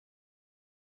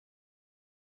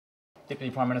Deputy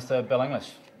Prime Minister Bill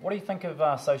English. What do you think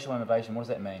of social innovation? What does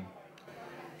that mean?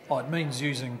 Oh, it means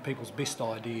using people's best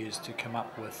ideas to come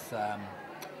up with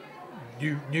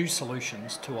new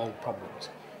solutions to old problems,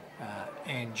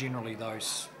 and generally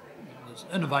those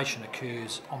innovation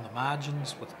occurs on the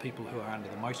margins with people who are under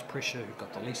the most pressure, who've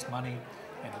got the least money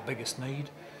and the biggest need.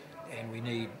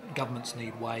 And governments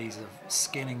need ways of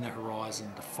scanning the horizon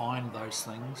to find those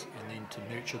things and then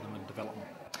to nurture them and develop them.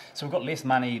 So we've got less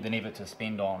money than ever to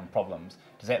spend on problems.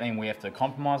 Does that mean we have to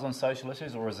compromise on social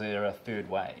issues, or is there a third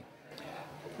way?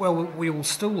 Well, we will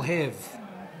still have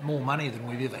more money than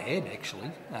we've ever had,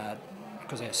 actually,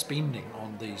 because our spending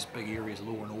on these big areas,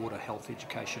 law and order, health,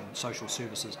 education, social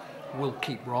services, will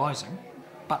keep rising,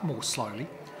 but more slowly.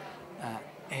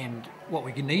 And what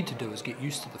we need to do is get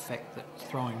used to the fact that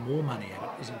throwing more money at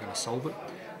it isn't going to solve it.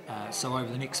 So over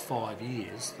the next 5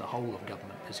 years, the whole of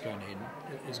government is going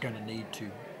to need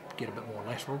to get a bit more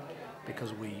lateral,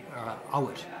 because we owe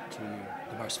it to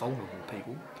the most vulnerable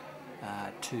people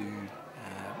to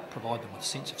provide them with a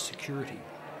sense of security,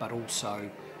 but also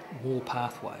more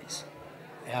pathways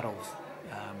out of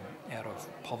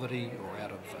poverty or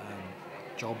out of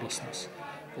joblessness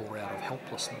or out of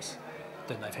helplessness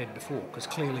than they've had before, because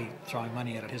clearly throwing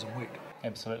money at it hasn't worked.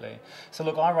 Absolutely. So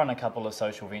look, I run a couple of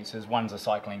social ventures. One's a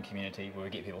cycling community where we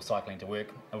get people cycling to work.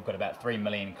 We've got about 3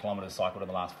 million kilometres cycled in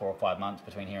the last 4 or 5 months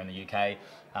between here and the UK.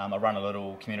 I run a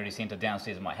little community centre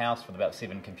downstairs in my house with about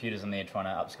 7 computers in there trying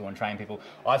to upskill and train people.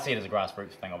 I see it as a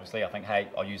grassroots thing, obviously. I think, hey,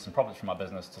 I'll use some profits from my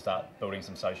business to start building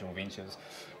some social ventures.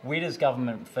 Where does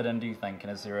government fit in, do you think?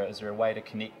 And is there a way to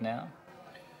connect now?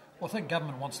 Well, I think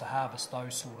government wants to harvest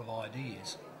those sort of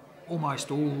ideas.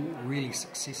 Almost all really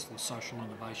successful social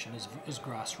innovation is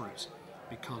grassroots,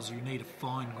 because you need a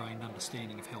fine-grained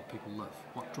understanding of how people live,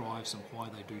 what drives them, why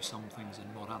they do some things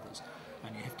and not others,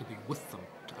 and you have to be with them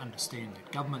to understand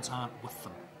it. Governments aren't with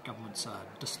them. Governments are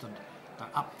distant. They're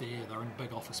up there. They're in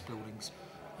big office buildings.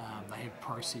 They have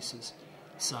processes.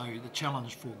 So the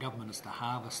challenge for government is to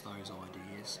harvest those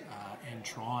ideas and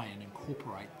try and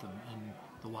incorporate them in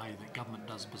the way that government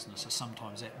does business. So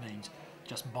sometimes that means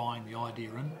just buying the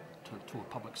idea in to a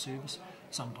public service.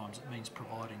 Sometimes it means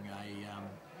providing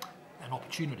an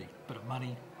opportunity, a bit of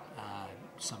money,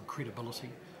 some credibility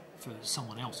for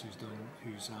someone else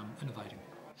who's innovating.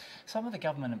 Some of the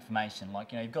government information,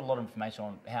 like, you've got a lot of information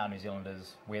on how New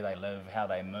Zealanders, where they live, how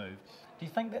they move. Do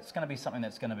you think that's going to be something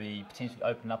that's going to be potentially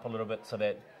opened up a little bit so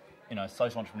that,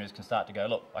 social entrepreneurs can start to go,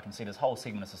 look, I can see this whole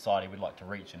segment of society we'd like to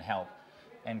reach and help,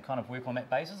 and kind of work on that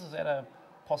basis? Is that a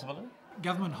possibility?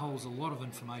 Government holds a lot of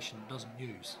information it doesn't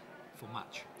use for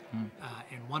much.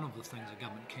 And one of the things a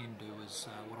government can do is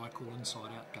what I call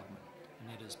inside-out government, and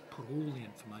that is put all the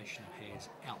information it has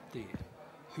out there.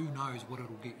 Who knows what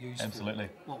it'll get used Absolutely.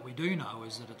 for? What we do know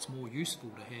is that it's more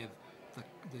useful to have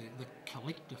the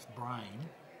collective brain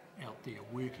out there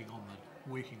working on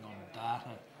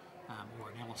data or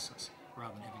analysis,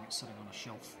 rather than having it sitting on a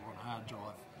shelf or on a hard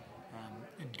drive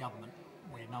in government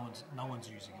where no one's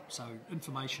using it. So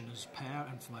information is power,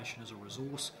 information is a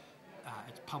resource,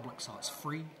 it's public, so it's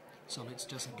free, so let's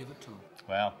just give it to them.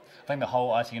 Wow. I think the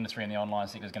whole IT industry and the online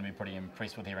sector is going to be pretty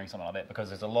impressed with hearing something like that, because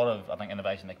there's a lot of, I think,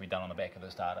 innovation that can be done on the back of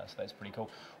this data, so that's pretty cool.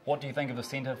 What do you think of the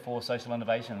Centre for Social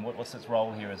Innovation? What's its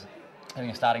role here as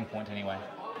having a starting point anyway?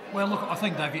 Well, look, I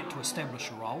think they've yet to establish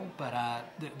a role, but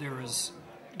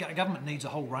government needs a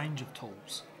whole range of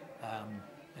tools.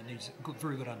 It needs a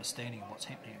very good understanding of what's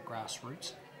happening at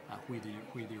grassroots, where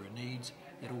there are needs.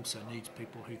 It also needs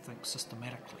people who think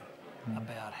systematically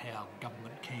about how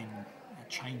government can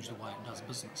change the way it does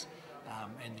business.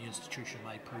 And the institution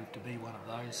may prove to be one of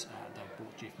those. They've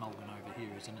brought Jeff Mulgan over here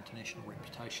as an international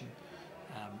reputation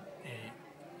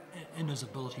in his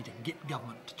ability to get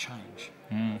government to change.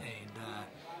 And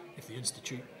if the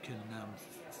institute can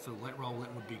fill that role,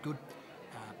 that would be good.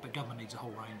 But government needs a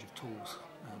whole range of tools.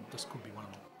 This could be one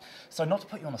of them. So not to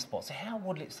put you on the spot, so how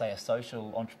would, let's say, a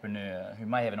social entrepreneur who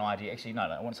may have an idea, actually, no,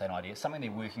 I wouldn't say an idea, something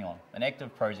they're working on, an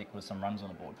active project with some runs on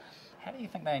the board, how do you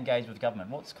think they engage with government?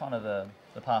 What's kind of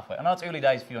the pathway? I know it's early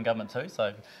days for you in government too,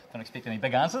 so don't expect any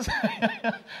big answers.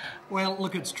 Well,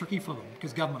 look, it's tricky for them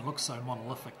because government looks so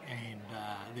monolithic, and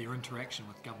their interaction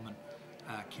with government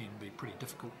can be pretty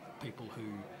difficult. People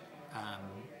who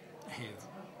have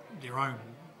their own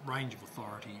range of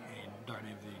authority and don't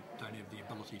have the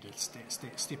ability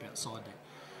to step outside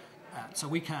that. So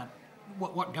we can't.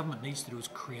 What government needs to do is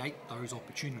create those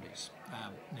opportunities.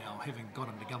 Now, having got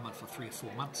into government for 3 or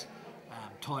 4 months,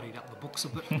 tidied up the books a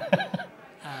bit,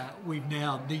 we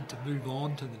now need to move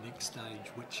on to the next stage,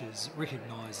 which is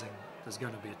recognising there's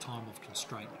going to be a time of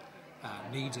constraint.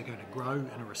 Needs are going to grow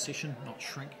in a recession, not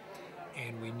shrink,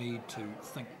 and we need to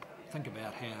think think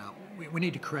about how we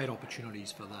need to create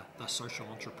opportunities for the social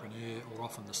entrepreneur, or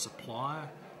often the supplier,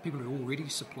 people who already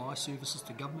supply services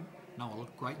to government know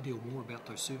a great deal more about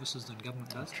those services than government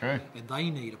does. That's true. And they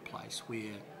need a place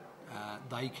where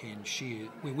they can share,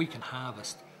 where we can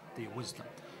harvest their wisdom.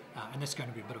 And that's going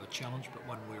to be a bit of a challenge, but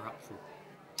one we're up for.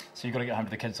 So you've got to get home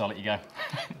to the kids, so I'll let you go.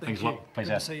 Thank Thanks a you. lot. Peace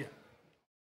Good out. to see you.